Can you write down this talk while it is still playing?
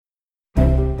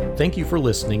Thank you for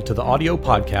listening to the audio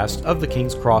podcast of the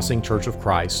King's Crossing Church of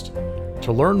Christ.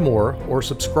 To learn more or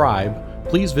subscribe,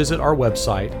 please visit our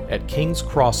website at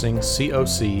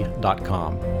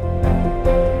kingscrossingcoc.com.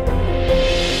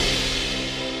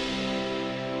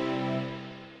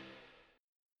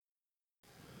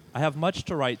 I have much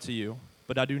to write to you,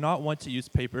 but I do not want to use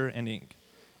paper and ink.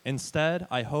 Instead,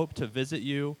 I hope to visit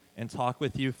you and talk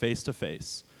with you face to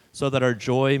face, so that our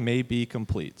joy may be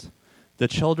complete. The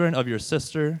children of your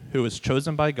sister, who is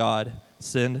chosen by God,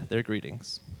 send their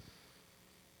greetings.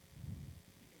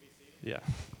 Yeah.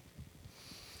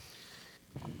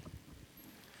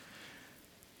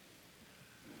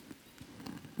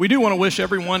 We do want to wish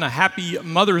everyone a happy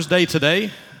Mother's Day today.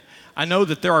 I know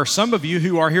that there are some of you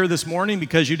who are here this morning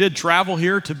because you did travel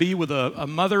here to be with a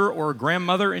mother or a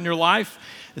grandmother in your life.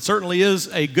 It certainly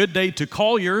is a good day to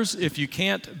call yours if you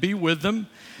can't be with them.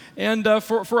 And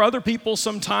for other people,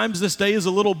 sometimes this day is a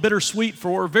little bittersweet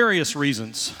for various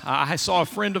reasons. I saw a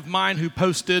friend of mine who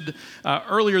posted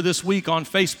earlier this week on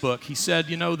Facebook. He said,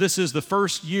 this is the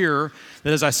first year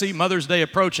that as I see Mother's Day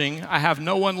approaching, I have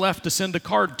no one left to send a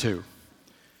card to.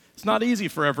 It's not easy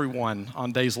for everyone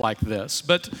on days like this,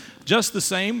 but just the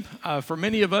same, for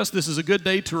many of us, this is a good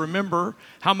day to remember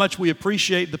how much we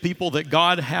appreciate the people that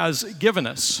God has given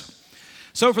us.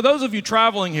 So for those of you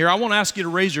traveling here, I won't ask you to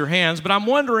raise your hands, but I'm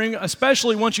wondering,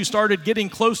 especially once you started getting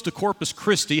close to Corpus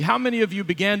Christi, how many of you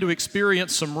began to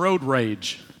experience some road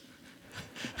rage?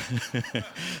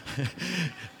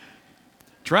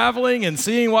 Traveling and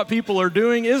seeing what people are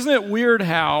doing, isn't it weird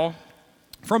how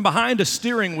from behind a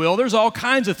steering wheel, there's all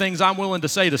kinds of things I'm willing to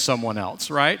say to someone else,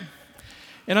 right?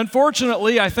 And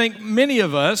unfortunately, I think many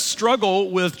of us struggle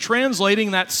with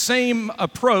translating that same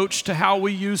approach to how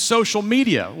we use social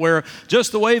media, where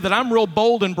just the way that I'm real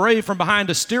bold and brave from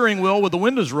behind a steering wheel with the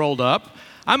windows rolled up,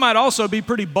 I might also be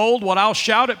pretty bold when I'll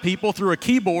shout at people through a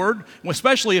keyboard,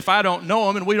 especially if I don't know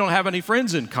them and we don't have any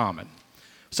friends in common.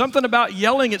 Something about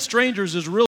yelling at strangers is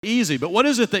really easy, but what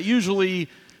is it that usually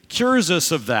cures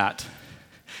us of that?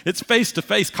 It's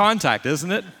face-to-face contact,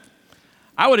 isn't it?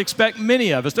 I would expect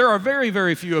many of us, there are very,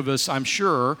 very few of us, I'm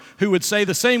sure, who would say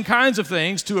the same kinds of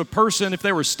things to a person if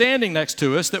they were standing next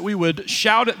to us, that we would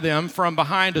shout at them from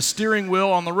behind a steering wheel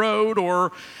on the road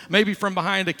or maybe from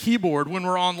behind a keyboard when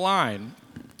we're online.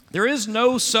 There is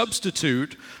no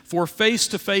substitute for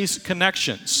face-to-face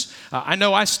connections. I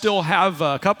know I still have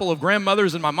a couple of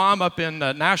grandmothers and my mom up in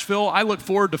Nashville. I look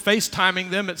forward to FaceTiming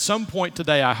them at some point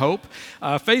today, I hope.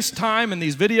 FaceTime and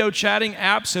these video chatting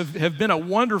apps have been a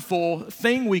wonderful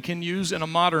thing we can use in a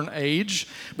modern age,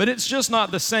 but it's just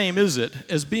not the same, is it,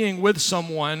 as being with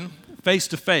someone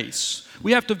face-to-face.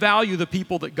 We have to value the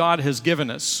people that God has given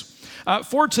us.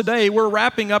 For today, we're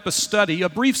wrapping up a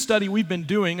brief study we've been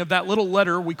doing of that little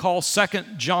letter we call 2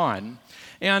 John.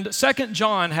 And 2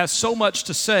 John has so much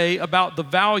to say about the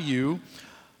value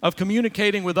of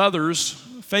communicating with others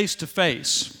face to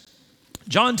face.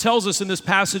 John tells us in this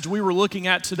passage we were looking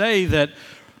at today that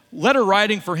letter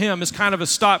writing for him is kind of a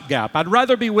stopgap. I'd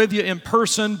rather be with you in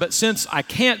person, but since I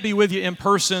can't be with you in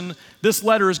person, this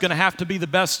letter is going to have to be the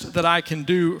best that I can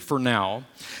do for now.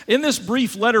 In this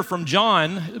brief letter from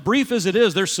John, brief as it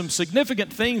is, there's some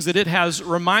significant things that it has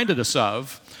reminded us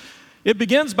of. It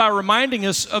begins by reminding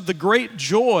us of the great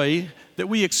joy that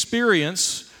we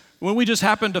experience when we just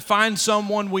happen to find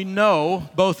someone we know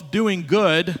both doing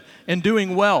good and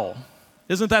doing well.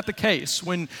 Isn't that the case?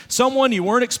 When someone you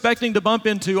weren't expecting to bump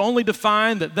into only to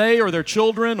find that they or their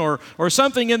children or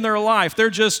something in their life,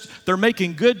 they're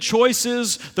making good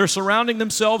choices, they're surrounding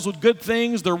themselves with good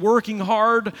things, they're working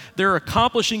hard, they're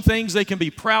accomplishing things they can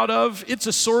be proud of. It's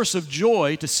a source of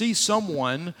joy to see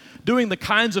someone doing the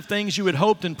kinds of things you had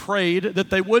hoped and prayed that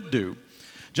they would do.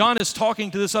 John is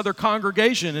talking to this other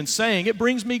congregation and saying, it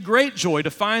brings me great joy to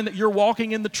find that you're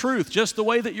walking in the truth just the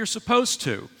way that you're supposed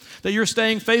to, that you're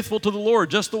staying faithful to the Lord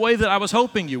just the way that I was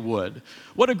hoping you would.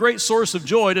 What a great source of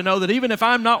joy to know that even if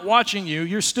I'm not watching you,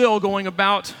 you're still going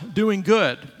about doing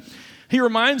good. He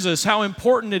reminds us how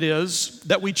important it is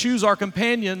that we choose our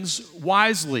companions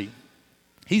wisely.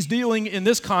 He's dealing in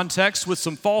this context with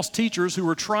some false teachers who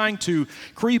were trying to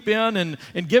creep in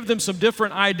and give them some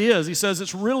different ideas. He says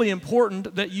it's really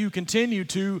important that you continue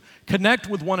to connect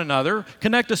with one another,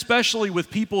 connect especially with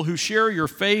people who share your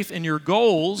faith and your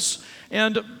goals,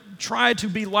 and try to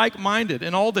be like-minded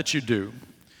in all that you do.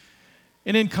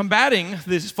 And in combating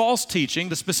this false teaching,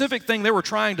 the specific thing they were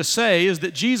trying to say is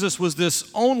that Jesus was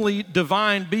this only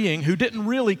divine being who didn't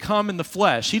really come in the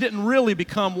flesh. He didn't really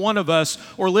become one of us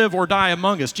or live or die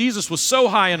among us. Jesus was so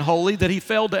high and holy that he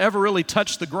failed to ever really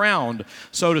touch the ground,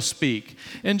 so to speak.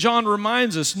 And John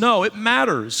reminds us, no, it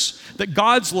matters that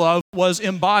God's love was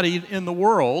embodied in the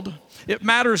world, it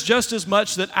matters just as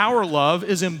much that our love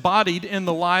is embodied in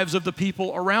the lives of the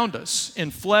people around us, in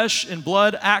flesh and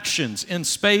blood actions, in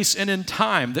space and in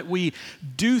time, that we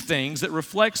do things that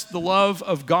reflects the love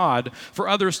of God for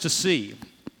others to see.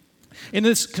 In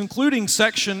this concluding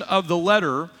section of the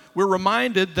letter, we're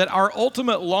reminded that our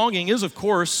ultimate longing is, of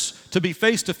course, to be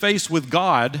face to face with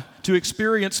God, to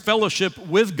experience fellowship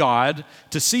with God,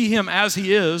 to see Him as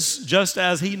He is, just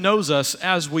as He knows us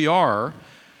as we are.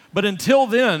 But until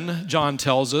then, John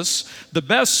tells us, the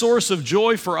best source of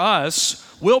joy for us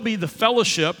will be the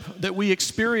fellowship that we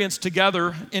experience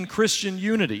together in Christian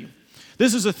unity.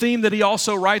 This is a theme that he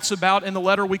also writes about in the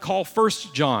letter we call 1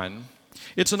 John.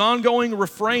 It's an ongoing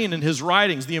refrain in his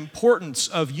writings, the importance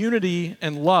of unity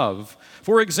and love.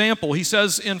 For example, he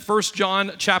says in 1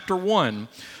 John chapter 1,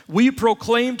 "We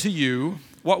proclaim to you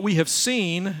what we have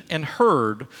seen and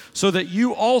heard, so that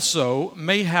you also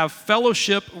may have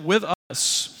fellowship with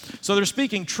us." So they're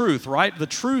speaking truth, right? The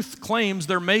truth claims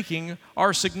they're making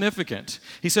are significant.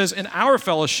 He says, "And our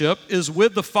fellowship is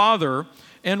with the Father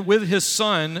and with His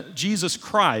Son, Jesus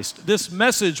Christ." This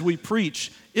message we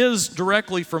preach is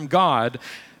directly from God.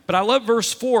 But I love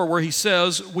verse 4 where he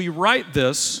says, "We write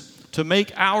this to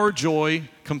make our joy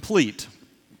complete."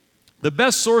 The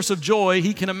best source of joy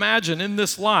he can imagine in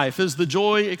this life is the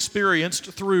joy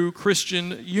experienced through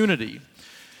Christian unity.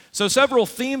 So several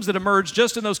themes that emerge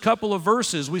just in those couple of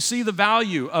verses. We see the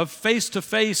value of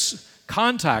face-to-face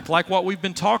contact, like what we've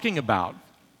been talking about.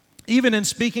 Even in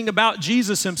speaking about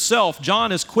Jesus himself,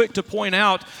 John is quick to point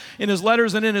out in his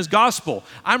letters and in his gospel,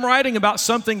 I'm writing about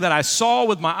something that I saw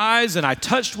with my eyes and I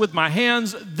touched with my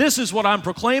hands. This is what I'm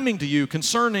proclaiming to you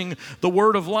concerning the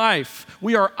word of life.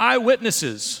 We are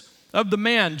eyewitnesses of the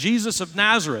man, Jesus of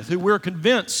Nazareth, who we're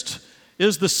convinced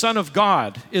is the Son of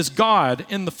God, is God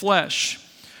in the flesh.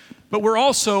 But we're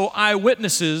also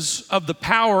eyewitnesses of the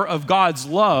power of God's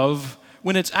love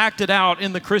when it's acted out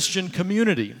in the Christian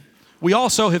community. We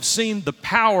also have seen the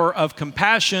power of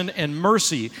compassion and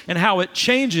mercy and how it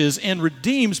changes and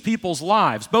redeems people's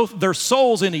lives, both their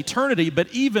souls in eternity, but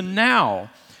even now,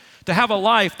 to have a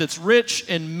life that's rich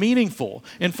and meaningful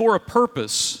and for a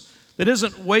purpose that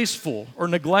isn't wasteful or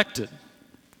neglected.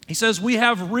 He says we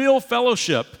have real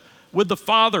fellowship with the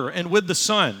Father and with the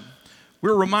Son.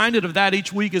 We're reminded of that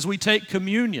each week as we take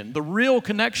communion, the real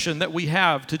connection that we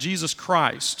have to Jesus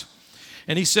Christ.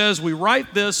 And he says, we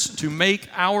write this to make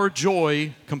our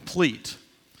joy complete.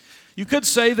 You could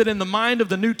say that in the mind of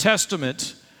the New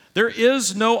Testament, there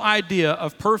is no idea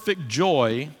of perfect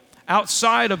joy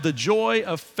outside of the joy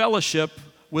of fellowship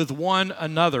with one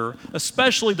another,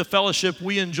 especially the fellowship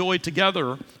we enjoy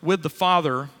together with the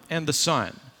Father and the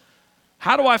Son.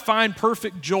 How do I find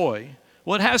perfect joy?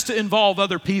 Well, it has to involve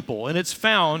other people, and it's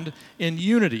found in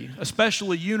unity,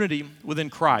 especially unity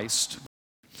within Christ.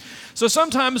 So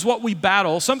sometimes what we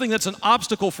battle, something that's an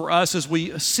obstacle for us as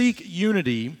we seek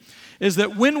unity, is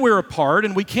that when we're apart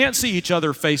and we can't see each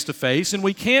other face to face and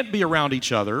we can't be around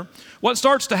each other, what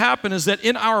starts to happen is that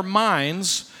in our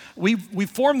minds, we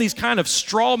form these kind of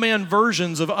straw man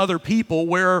versions of other people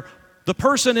where the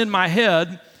person in my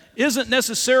head isn't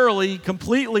necessarily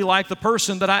completely like the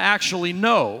person that I actually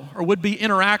know or would be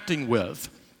interacting with.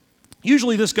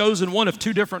 Usually this goes in one of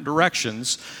two different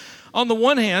directions. On the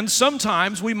one hand,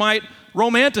 sometimes we might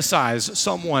romanticize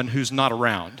someone who's not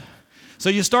around. So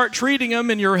you start treating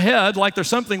them in your head like they're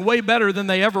something way better than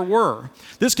they ever were.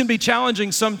 This can be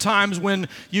challenging sometimes when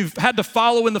you've had to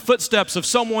follow in the footsteps of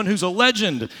someone who's a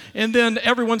legend, and then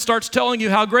everyone starts telling you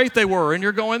how great they were, and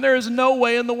you're going, there is no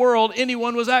way in the world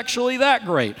anyone was actually that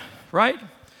great, right?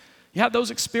 You have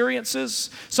those experiences?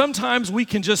 Sometimes we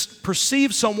can just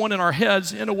perceive someone in our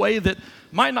heads in a way that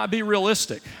might not be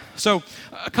realistic. So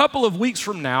a couple of weeks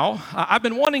from now, I've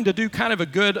been wanting to do kind of a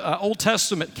good Old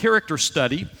Testament character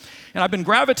study, and I've been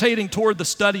gravitating toward the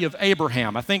study of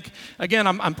Abraham. I think, again,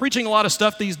 I'm preaching a lot of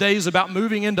stuff these days about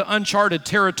moving into uncharted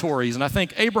territories, and I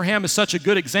think Abraham is such a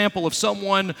good example of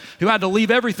someone who had to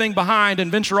leave everything behind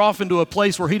and venture off into a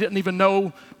place where he didn't even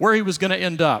know where he was going to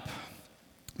end up.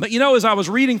 But you know, as I was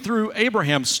reading through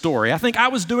Abraham's story, I think I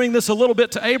was doing this a little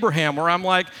bit to Abraham, where I'm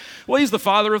like, well, he's the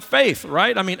father of faith,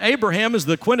 right? I mean, Abraham is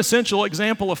the quintessential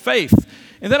example of faith.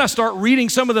 And then I start reading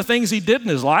some of the things he did in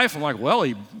his life. I'm like, well,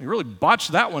 he really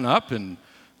botched that one up, and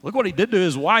look what he did to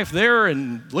his wife there,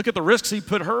 and look at the risks he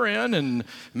put her in, and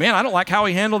man, I don't like how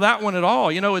he handled that one at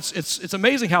all. You know, it's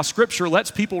amazing how Scripture lets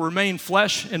people remain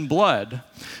flesh and blood.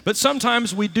 But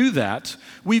sometimes we do that.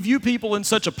 We view people in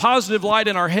such a positive light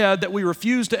in our head that we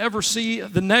refuse to ever see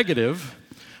the negative.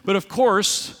 But of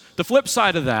course, the flip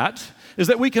side of that is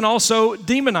that we can also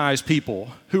demonize people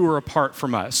who are apart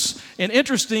from us. And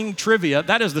interesting trivia,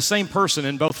 that is the same person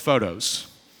in both photos,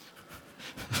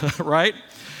 right?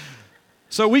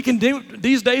 So we can do,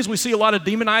 these days we see a lot of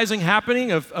demonizing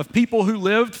happening of people who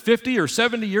lived 50 or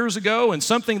 70 years ago and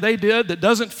something they did that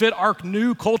doesn't fit our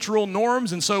new cultural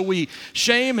norms, and so we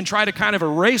shame and try to kind of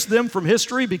erase them from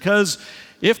history because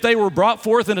if they were brought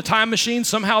forth in a time machine,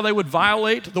 somehow they would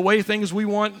violate the way things we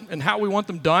want and how we want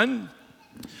them done.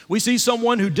 We see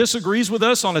someone who disagrees with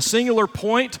us on a singular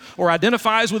point or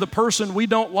identifies with a person we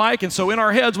don't like, and so in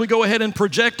our heads we go ahead and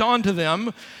project onto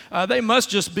them, they must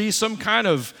just be some kind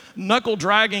of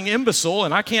knuckle-dragging imbecile,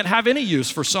 and I can't have any use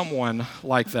for someone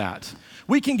like that.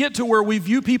 We can get to where we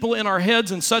view people in our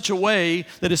heads in such a way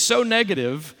that is so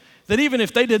negative that even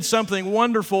if they did something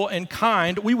wonderful and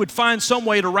kind, we would find some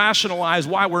way to rationalize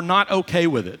why we're not okay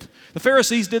with it. The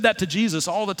Pharisees did that to Jesus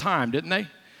all the time, didn't they?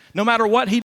 No matter what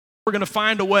he did, we're going to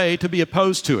find a way to be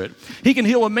opposed to it. He can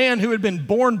heal a man who had been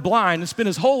born blind and spent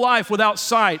his whole life without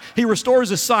sight. He restores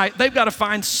his sight. They've got to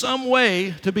find some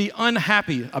way to be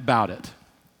unhappy about it.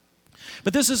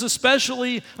 But this is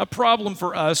especially a problem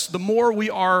for us the more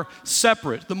we are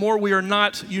separate, the more we are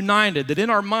not united, that in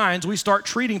our minds we start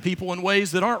treating people in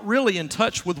ways that aren't really in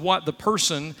touch with what the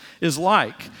person is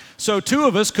like. So two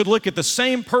of us could look at the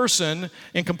same person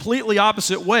in completely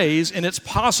opposite ways, and it's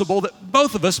possible that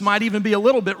both of us might even be a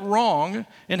little bit wrong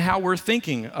in how we're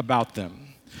thinking about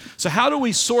them. So how do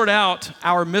we sort out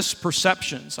our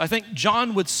misperceptions? I think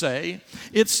John would say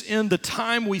it's in the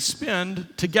time we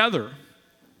spend together.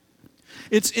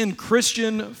 It's in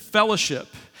Christian fellowship.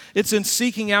 It's in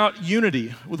seeking out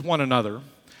unity with one another.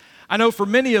 I know for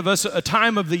many of us, a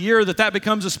time of the year that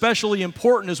becomes especially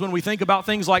important is when we think about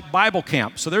things like Bible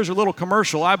camp. So there's a little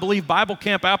commercial. I believe Bible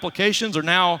camp applications are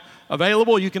now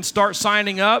available. You can start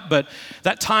signing up, but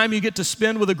that time you get to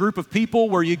spend with a group of people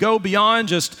where you go beyond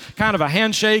just kind of a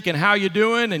handshake and how you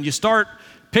doing, and you start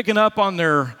picking up on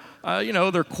their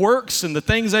quirks and the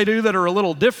things they do that are a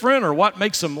little different, or what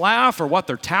makes them laugh, or what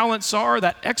their talents are.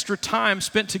 That extra time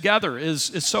spent together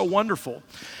is so wonderful.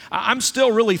 I'm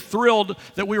still really thrilled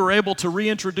that we were able to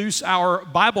reintroduce our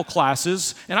Bible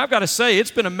classes, and I've got to say,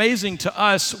 it's been amazing to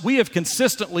us. We have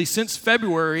consistently, since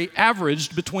February,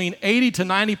 averaged between 80 to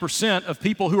 90% of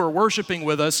people who are worshiping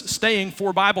with us staying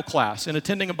for Bible class and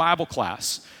attending a Bible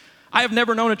class. I have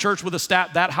never known a church with a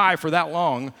stat that high for that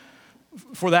long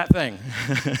for that thing.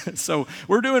 So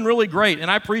we're doing really great,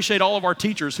 and I appreciate all of our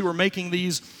teachers who are making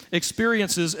these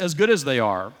experiences as good as they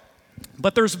are.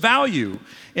 But there's value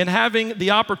in having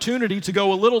the opportunity to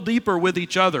go a little deeper with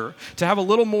each other, to have a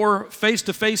little more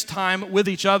face-to-face time with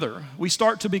each other. We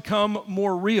start to become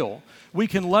more real. We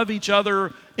can love each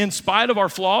other in spite of our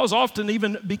flaws, often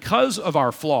even because of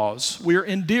our flaws. We are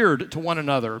endeared to one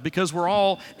another because we're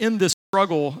all in this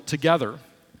struggle together.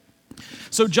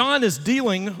 So John is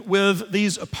dealing with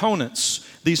these opponents,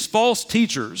 these false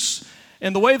teachers.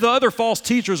 And the way the other false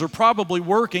teachers are probably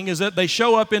working is that they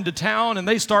show up into town and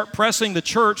they start pressing the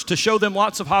church to show them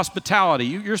lots of hospitality.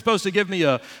 You're supposed to give me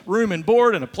a room and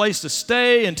board and a place to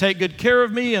stay and take good care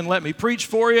of me and let me preach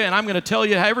for you, and I'm going to tell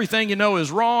you everything you know is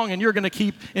wrong, and you're going to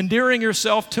keep endearing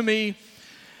yourself to me.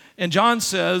 And John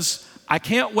says, I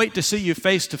can't wait to see you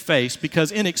face to face,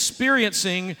 because in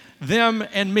experiencing them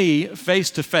and me face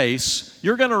to face,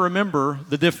 you're going to remember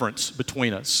the difference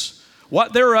between us.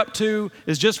 What they're up to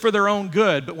is just for their own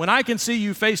good, but when I can see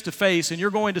you face to face and you're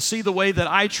going to see the way that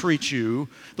I treat you,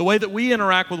 the way that we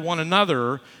interact with one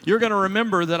another, you're going to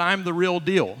remember that I'm the real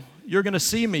deal. You're going to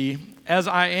see me as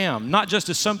I am, not just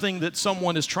as something that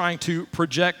someone is trying to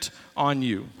project on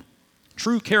you.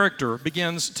 True character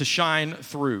begins to shine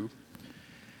through.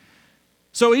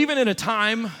 So even in a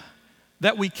time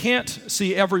that we can't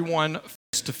see everyone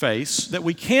face to face, that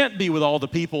we can't be with all the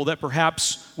people that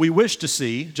perhaps we wish to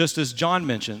see, just as John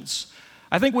mentions,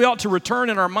 I think we ought to return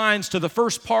in our minds to the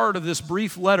first part of this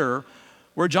brief letter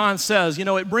where John says,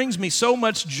 it brings me so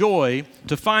much joy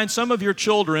to find some of your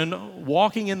children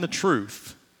walking in the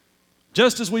truth,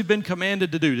 just as we've been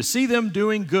commanded to do, to see them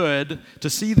doing good, to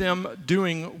see them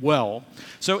doing well.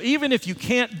 So even if you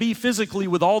can't be physically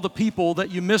with all the people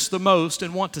that you miss the most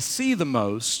and want to see the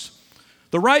most,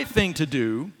 the right thing to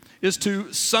do is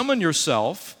to summon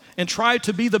yourself and try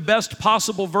to be the best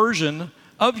possible version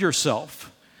of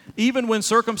yourself, even when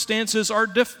circumstances are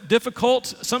difficult,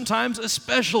 sometimes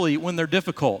especially when they're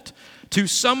difficult. To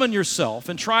summon yourself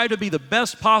and try to be the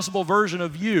best possible version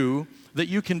of you that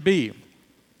you can be.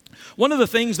 One of the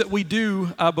things that we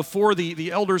do before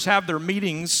the elders have their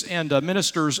meetings and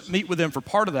ministers meet with them for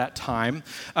part of that time,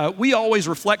 we always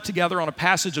reflect together on a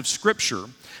passage of Scripture.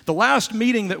 The last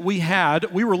meeting that we had,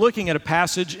 we were looking at a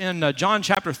passage in John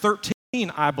chapter 13.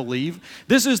 I believe.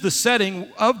 This is the setting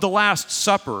of the Last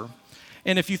Supper.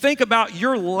 And if you think about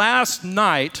your last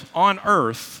night on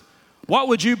earth, what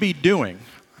would you be doing?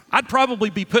 I'd probably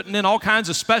be putting in all kinds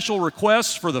of special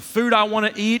requests for the food I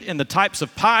want to eat and the types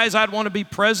of pies I'd want to be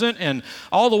present and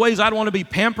all the ways I'd want to be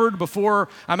pampered before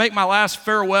I make my last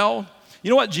farewell. You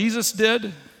know what Jesus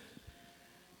did?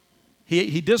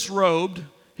 He disrobed.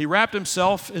 He wrapped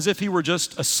himself as if he were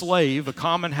just a slave, a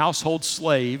common household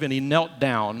slave, and he knelt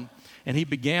down and he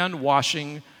began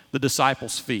washing the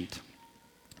disciples' feet.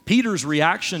 Peter's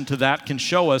reaction to that can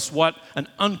show us what an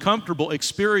uncomfortable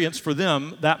experience for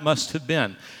them that must have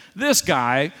been. This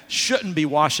guy shouldn't be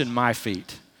washing my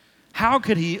feet. How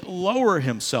could he lower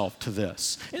himself to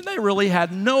this? And they really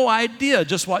had no idea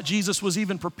just what Jesus was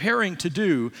even preparing to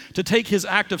do, to take his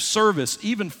act of service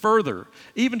even further,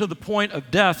 even to the point of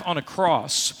death on a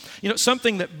cross. You know,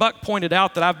 something that Buck pointed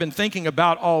out that I've been thinking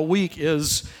about all week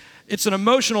is it's an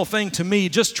emotional thing to me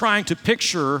just trying to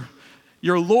picture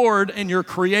your Lord and your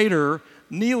Creator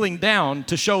kneeling down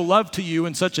to show love to you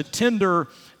in such a tender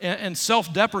and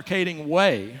self-deprecating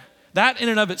way. That in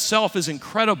and of itself is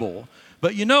incredible.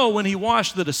 But you know, when he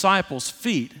washed the disciples'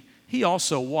 feet, he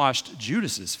also washed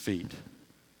Judas's feet.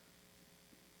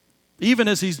 Even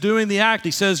as he's doing the act,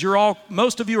 he says,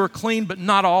 most of you are clean, but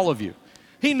not all of you.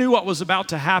 He knew what was about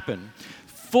to happen.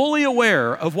 Fully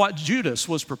aware of what Judas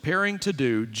was preparing to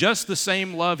do, just the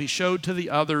same love he showed to the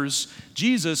others,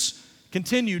 Jesus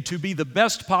continued to be the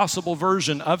best possible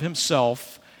version of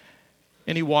himself,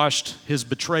 and he washed his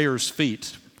betrayer's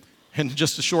feet. And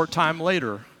just a short time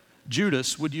later,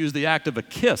 Judas would use the act of a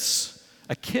kiss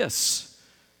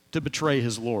to betray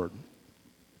his Lord.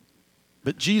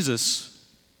 But Jesus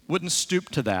wouldn't stoop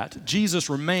to that. Jesus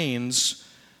remains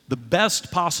the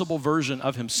best possible version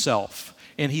of himself.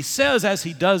 And he says as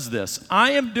he does this,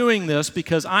 I am doing this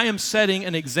because I am setting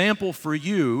an example for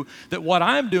you that what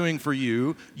I'm doing for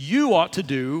you, you ought to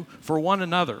do for one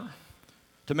another.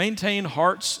 To maintain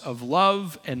hearts of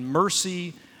love and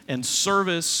mercy and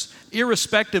service,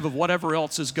 irrespective of whatever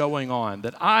else is going on.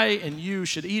 That I and you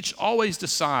should each always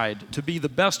decide to be the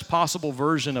best possible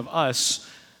version of us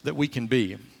that we can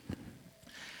be.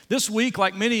 This week,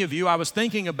 like many of you, I was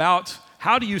thinking about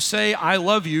how do you say I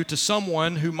love you to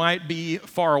someone who might be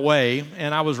far away?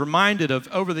 And I was reminded of,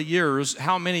 over the years,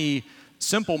 how many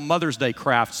simple Mother's Day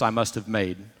crafts I must have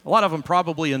made. A lot of them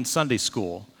probably in Sunday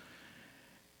school.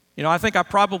 You know, I think I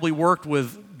probably worked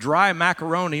with dry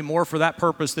macaroni more for that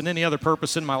purpose than any other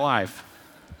purpose in my life.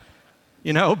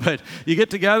 You know, but you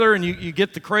get together and you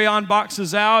get the crayon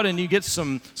boxes out and you get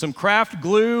some craft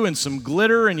glue and some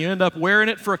glitter and you end up wearing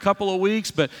it for a couple of weeks.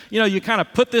 But, you know, you kind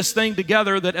of put this thing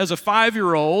together that as a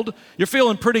 5-year-old, you're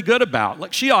feeling pretty good about.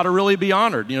 Like, she ought to really be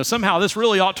honored. You know, somehow this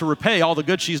really ought to repay all the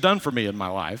good she's done for me in my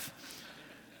life.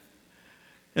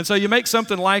 And so you make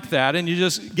something like that and you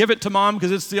just give it to mom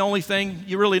because it's the only thing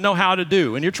you really know how to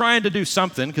do. And you're trying to do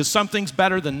something because something's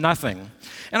better than nothing.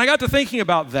 And I got to thinking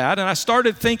about that, and I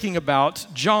started thinking about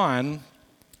John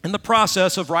in the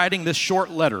process of writing this short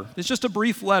letter. It's just a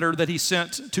brief letter that he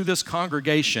sent to this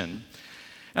congregation.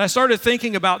 And I started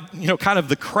thinking about, you know, kind of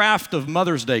the craft of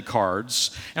Mother's Day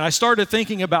cards. And I started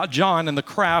thinking about John and the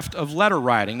craft of letter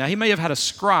writing. Now, he may have had a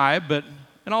scribe, but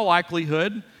in all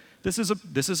likelihood, this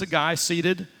is a guy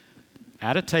seated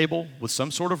at a table with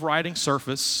some sort of writing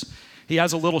surface. He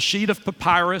has a little sheet of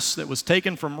papyrus that was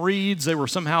taken from reeds. They were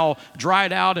somehow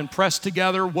dried out and pressed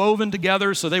together, woven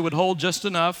together so they would hold just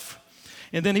enough.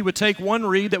 And then he would take one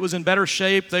reed that was in better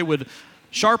shape. They would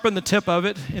sharpen the tip of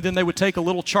it, and then they would take a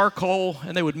little charcoal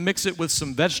and they would mix it with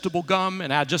some vegetable gum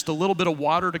and add just a little bit of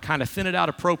water to kind of thin it out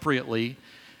appropriately.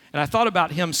 And I thought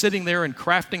about him sitting there and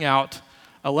crafting out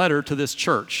a letter to this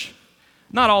church.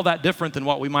 Not all that different than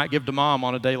what we might give to mom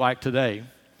on a day like today.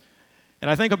 And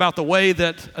I think about the way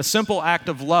that a simple act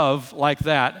of love like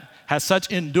that has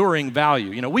such enduring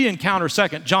value. You know, we encounter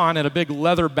 2 John in a big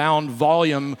leather-bound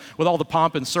volume with all the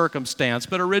pomp and circumstance,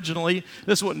 but originally,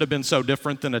 this wouldn't have been so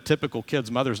different than a typical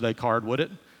kid's Mother's Day card, would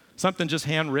it? Something just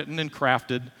handwritten and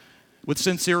crafted with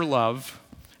sincere love.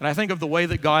 And I think of the way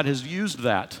that God has used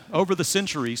that over the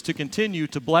centuries to continue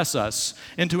to bless us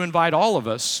and to invite all of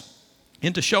us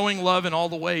into showing love in all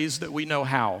the ways that we know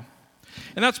how.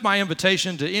 And that's my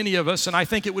invitation to any of us, and I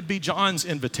think it would be John's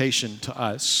invitation to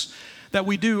us, that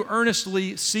we do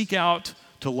earnestly seek out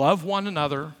to love one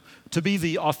another, to be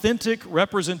the authentic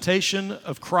representation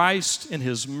of Christ in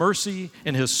His mercy,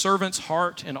 in His servant's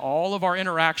heart, in all of our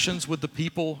interactions with the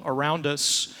people around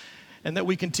us, and that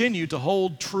we continue to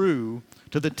hold true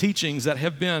to the teachings that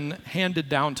have been handed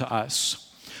down to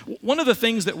us. One of the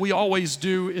things that we always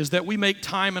do is that we make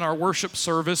time in our worship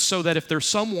service so that if there's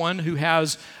someone who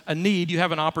has a need, you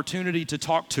have an opportunity to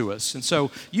talk to us. And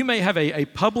so you may have a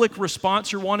public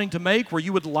response you're wanting to make where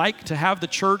you would like to have the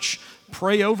church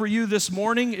pray over you this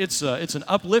morning. It's an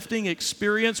uplifting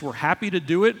experience. We're happy to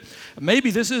do it.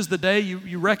 Maybe this is the day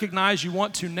you recognize you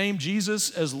want to name Jesus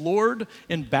as Lord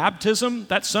in baptism.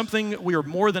 That's something we are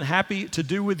more than happy to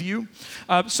do with you.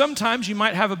 Sometimes you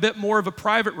might have a bit more of a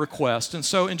private request. And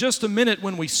so in just a minute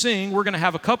when we sing, we're going to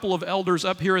have a couple of elders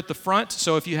up here at the front.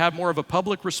 So if you have more of a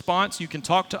public response, you can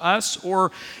talk to us.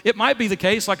 Or it might be the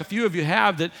case, like a few of you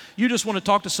have, that you just want to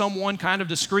talk to someone kind of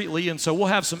discreetly. And so we'll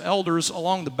have some elders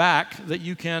along the back that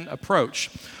you can approach.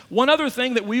 One other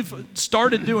thing that we've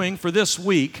started doing for this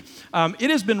week, it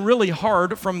has been really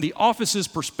hard from the office's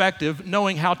perspective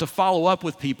knowing how to follow up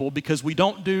with people because we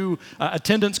don't do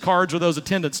attendance cards or those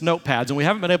attendance notepads, and we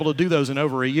haven't been able to do those in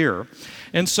over a year.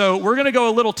 And so we're going to go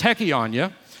a little techie on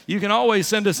you. You can always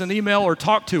send us an email or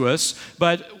talk to us,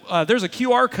 but there's a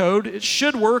QR code. It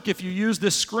should work if you use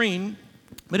this screen.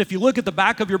 But if you look at the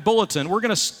back of your bulletin, we're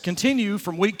going to continue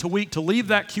from week to week to leave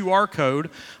that QR code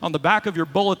on the back of your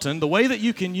bulletin. The way that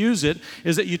you can use it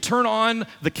is that you turn on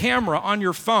the camera on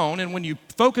your phone, and when you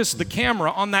focus the camera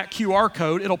on that QR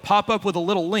code, it'll pop up with a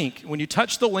little link. When you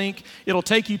touch the link, it'll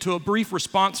take you to a brief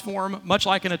response form, much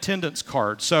like an attendance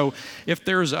card. So if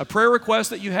there's a prayer request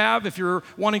that you have, if you're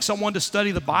wanting someone to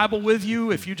study the Bible with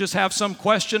you, if you just have some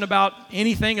question about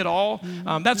anything at all,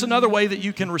 that's another way that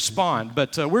you can respond.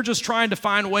 But we're just trying to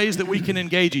find ways that we can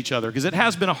engage each other because it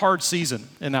has been a hard season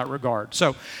in that regard.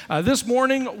 So this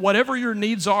morning, whatever your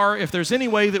needs are, if there's any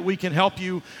way that we can help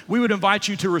you, we would invite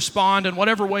you to respond in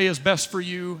whatever way is best for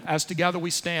you as together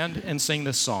we stand and sing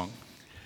this song.